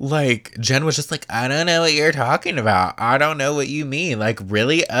 Like, Jen was just like, I don't know what you're talking about. I don't know what you mean. Like,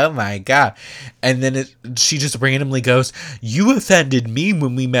 really? Oh my god. And then she just randomly goes, you offended me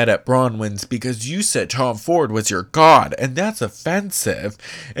when we met at Bronwyn's because you said Tom Ford was your god, and that's offensive.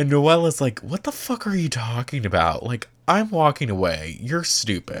 And Noella's like, what the fuck are you talking about? Like, I'm walking away. You're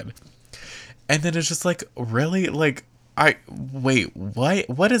stupid. And then it's just like, really? Like, wait, what?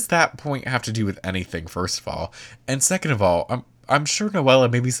 What does that point have to do with anything, first of all? And second of all, I'm sure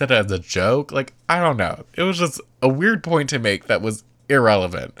Noella maybe said it as a joke. Like, I don't know. It was just a weird point to make that was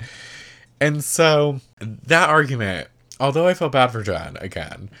irrelevant. And so, that argument, although I felt bad for Jen,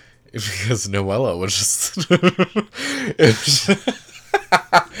 again, because Noella was just...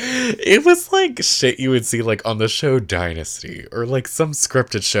 it was like shit you would see, like, on the show Dynasty, or like some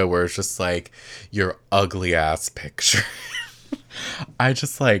scripted show where it's just like your ugly ass picture. I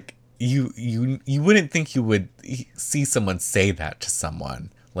just, like, you wouldn't think you would see someone say that to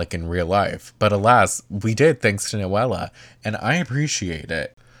someone, like, in real life, but alas, we did, thanks to Noella, and I appreciate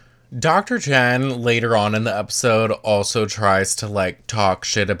it. Dr. Jen later on in the episode also tries to like talk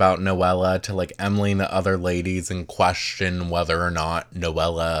shit about Noella to like Emily and the other ladies and question whether or not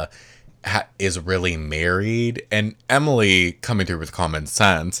Noella is really married. And Emily, coming through with common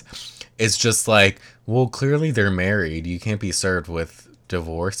sense, is just like, well, clearly they're married. You can't be served with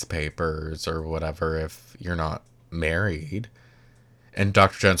divorce papers or whatever if you're not married. And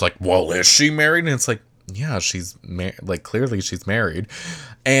Dr. Jen's like, well, is she married? And it's like, yeah, she's like, clearly she's married.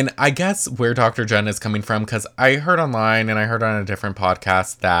 And I guess where Dr. Jen is coming from, because I heard online and I heard on a different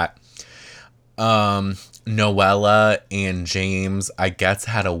podcast that Noella and James, I guess,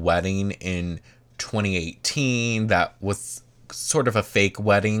 had a wedding in 2018 that was sort of a fake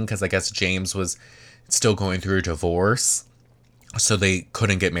wedding because I guess James was still going through a divorce, so they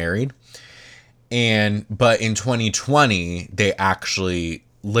couldn't get married. But in 2020, they actually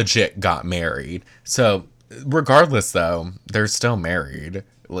legit got married. So regardless, though, they're still married,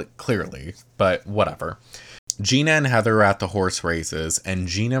 like, clearly, but whatever. Gina and Heather are at the horse races, and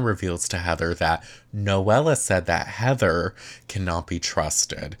Gina reveals to Heather that Noella said that Heather cannot be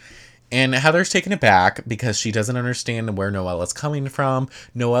trusted. And Heather's taken aback because she doesn't understand where Noella's coming from.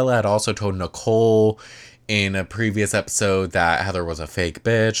 Noella had also told Nicole in a previous episode that Heather was a fake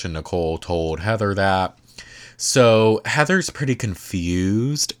bitch, and Nicole told Heather that. So Heather's pretty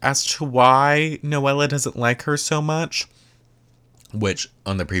confused as to why Noella doesn't like her so much. Which,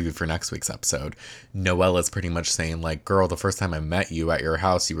 on the preview for next week's episode, Noella's pretty much saying, like, girl, the first time I met you at your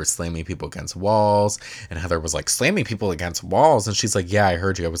house, you were slamming people against walls. And Heather was like, slamming people against walls? And she's like, yeah, I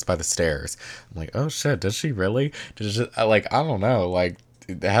heard you. I was by the stairs. I'm like, oh, shit, did she really? I don't know. Like,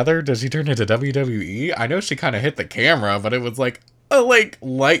 Heather, did she turn into WWE? I know she kind of hit the camera, but it was like a, like,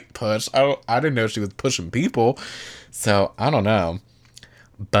 light push. I didn't know she was pushing people. So, I don't know.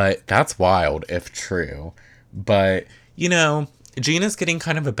 But that's wild, if true. But, you know, Gina's getting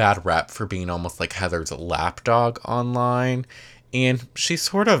kind of a bad rep for being almost like Heather's lapdog online, and she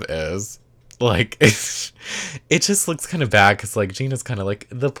sort of is. Like, it just looks kind of bad because, like, Gina's kind of like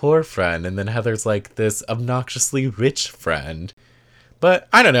the poor friend, and then Heather's like this obnoxiously rich friend. But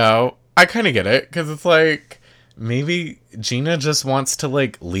I don't know. I kind of get it because it's like maybe Gina just wants to,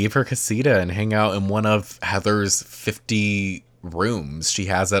 like, leave her casita and hang out in one of Heather's 50 rooms she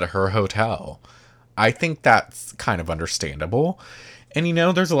has at her hotel. I think that's kind of understandable. And, you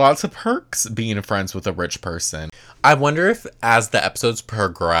know, there's lots of perks being friends with a rich person. I wonder if as the episodes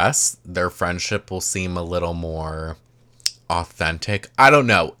progress, their friendship will seem a little more authentic. I don't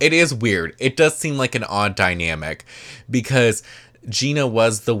know. It is weird. It does seem like an odd dynamic because Gina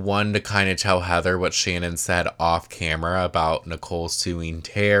was the one to kind of tell Heather what Shannon said off camera about Nicole suing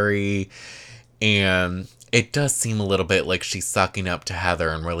Terry. And it does seem a little bit like she's sucking up to Heather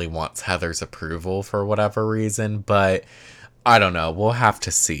and really wants Heather's approval for whatever reason, but I don't know. We'll have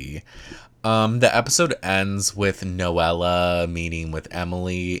to see. The episode ends with Noella meeting with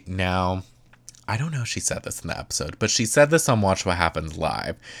Emily. Now, I don't know if she said this in the episode, but she said this on Watch What Happens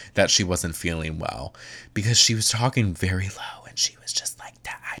Live, that she wasn't feeling well because she was talking very low and she was just like,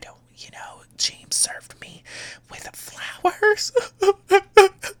 that I don't, James served me with flowers.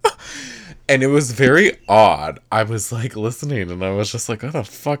 And it was very odd. I was like listening and I was just like, what the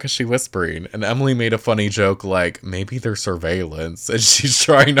fuck is she whispering? And Emily made a funny joke like, maybe they're surveillance and she's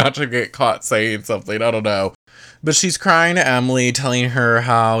trying not to get caught saying something. I don't know. But she's crying to Emily, telling her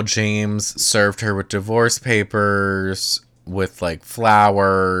how James served her with divorce papers, with like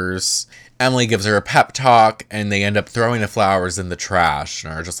flowers. Emily gives her a pep talk and they end up throwing the flowers in the trash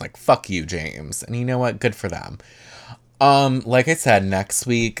and are just like, fuck you, James. And you know what? Good for them. Like I said, next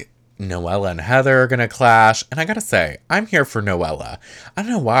week, Noella and Heather are gonna clash, and I gotta say, I'm here for Noella. I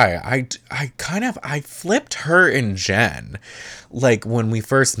don't know why. I flipped her and Jen. Like, when we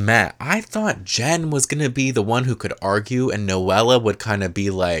first met, I thought Jen was gonna be the one who could argue, and Noella would kind of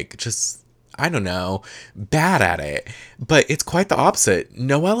be like, just, I don't know, bad at it. But it's quite the opposite.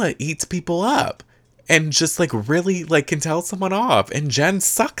 Noella eats people up, and just, like, really, like, can tell someone off, and Jen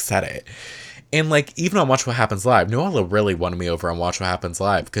sucks at it. And, like, even on Watch What Happens Live, Noella really won me over on Watch What Happens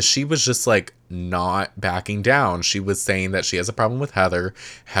Live because she was just, like, not backing down. She was saying that she has a problem with Heather.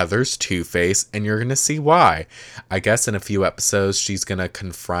 Heather's two-faced, and you're going to see why. I guess in a few episodes, she's going to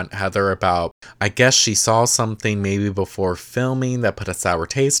confront Heather about, I guess she saw something maybe before filming that put a sour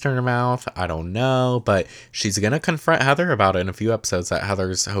taste in her mouth. I don't know, but she's going to confront Heather about it in a few episodes at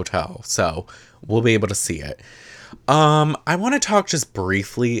Heather's hotel. So we'll be able to see it. I want to talk just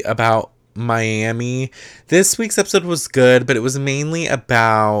briefly about Miami. This week's episode was good, but it was mainly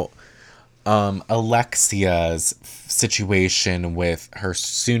about Alexia's situation with her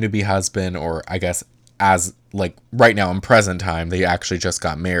soon-to-be husband, or I guess as like right now in present time, they actually just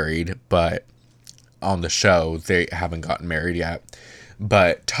got married, but on the show, they haven't gotten married yet.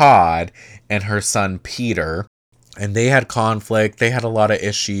 But Todd and her son Peter, and they had conflict. They had a lot of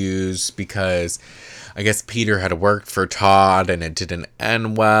issues because I guess Peter had worked for Todd and it didn't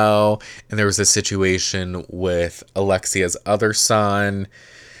end well. And there was a situation with Alexia's other son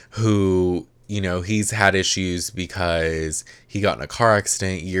who, you know, he's had issues because he got in a car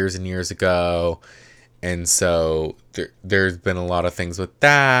accident years and years ago. And so there's been a lot of things with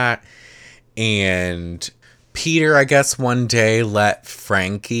that. And Peter, I guess, one day let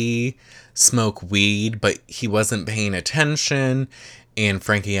Frankie smoke weed, but he wasn't paying attention. And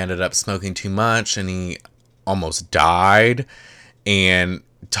Frankie ended up smoking too much and he almost died. And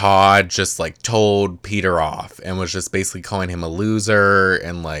Todd just like told Peter off and was just basically calling him a loser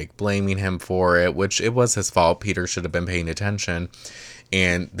and like blaming him for it, which it was his fault. Peter should have been paying attention.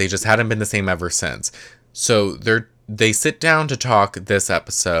 And they just hadn't been the same ever since. So they sit down to talk this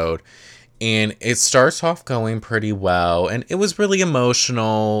episode. And it starts off going pretty well. And it was really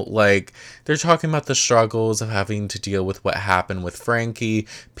emotional. Like, they're talking about the struggles of having to deal with what happened with Frankie.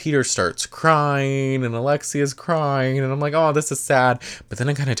 Peter starts crying and Alexia's crying. And I'm like, oh, this is sad. But then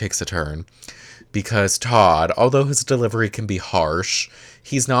it kind of takes a turn. Because Todd, although his delivery can be harsh,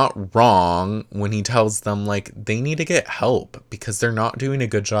 he's not wrong when he tells them, like, they need to get help. Because they're not doing a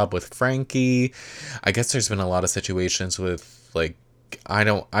good job with Frankie. I guess there's been a lot of situations with, like, I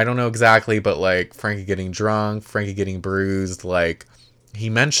don't know exactly, but like Frankie getting drunk, Frankie getting bruised, like he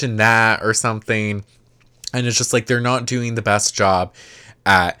mentioned that or something. And it's just like they're not doing the best job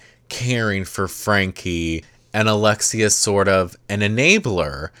at caring for Frankie, and Alexia's sort of an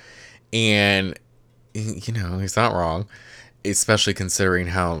enabler. And, you know, he's not wrong, especially considering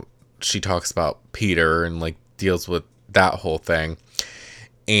how she talks about Peter and like deals with that whole thing.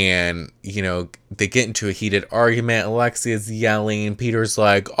 And, you know, they get into a heated argument. Alexia's yelling. Peter's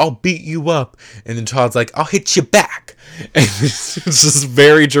like, I'll beat you up. And then Todd's like, I'll hit you back. And it's just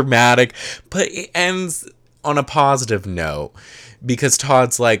very dramatic. But it ends on a positive note. Because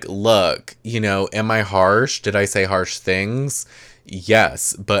Todd's like, look, you know, am I harsh? Did I say harsh things?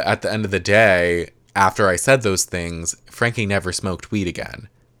 Yes. But at the end of the day, after I said those things, Frankie never smoked weed again.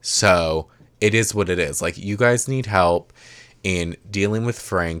 So it is what it is. Like, you guys need help in dealing with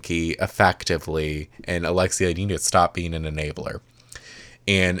Frankie effectively, and Alexia, you need to stop being an enabler.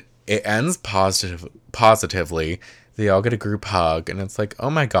 And it ends positively. They all get a group hug, and it's like,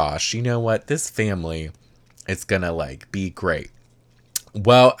 oh my gosh, you know what? This family is gonna like be great.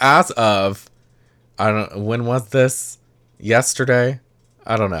 Well, as of, I don't, when was this? Yesterday?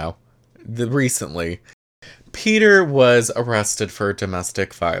 I don't know. Recently, Peter was arrested for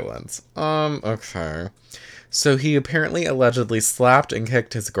domestic violence. Okay. So he apparently allegedly slapped and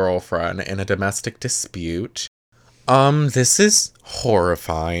kicked his girlfriend in a domestic dispute. This is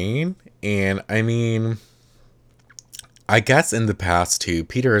horrifying. And I mean, I guess in the past too,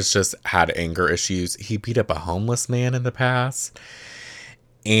 Peter has just had anger issues. He beat up a homeless man in the past.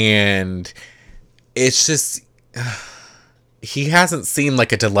 And it's just, he hasn't seemed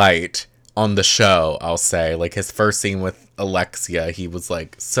like a delight on the show, I'll say. Like his first scene with Alexia, he was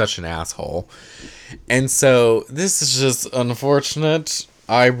like such an asshole. And so this is just unfortunate.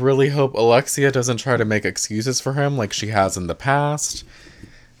 I really hope Alexia doesn't try to make excuses for him like she has in the past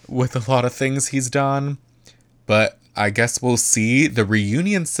with a lot of things he's done. But I guess we'll see. The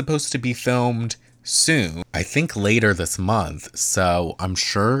reunion's supposed to be filmed soon. I think later this month. So I'm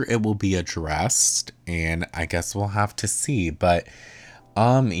sure it will be addressed. And I guess we'll have to see. But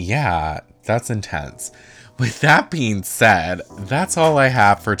yeah, that's intense. With that being said, that's all I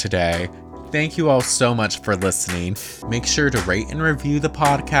have for today. Thank you all so much for listening. Make sure to rate and review the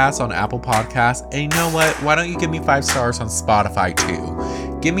podcast on Apple Podcasts. And you know what? Why don't you give me 5 stars on Spotify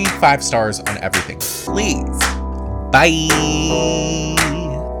too? Give me 5 stars on everything, please. Bye.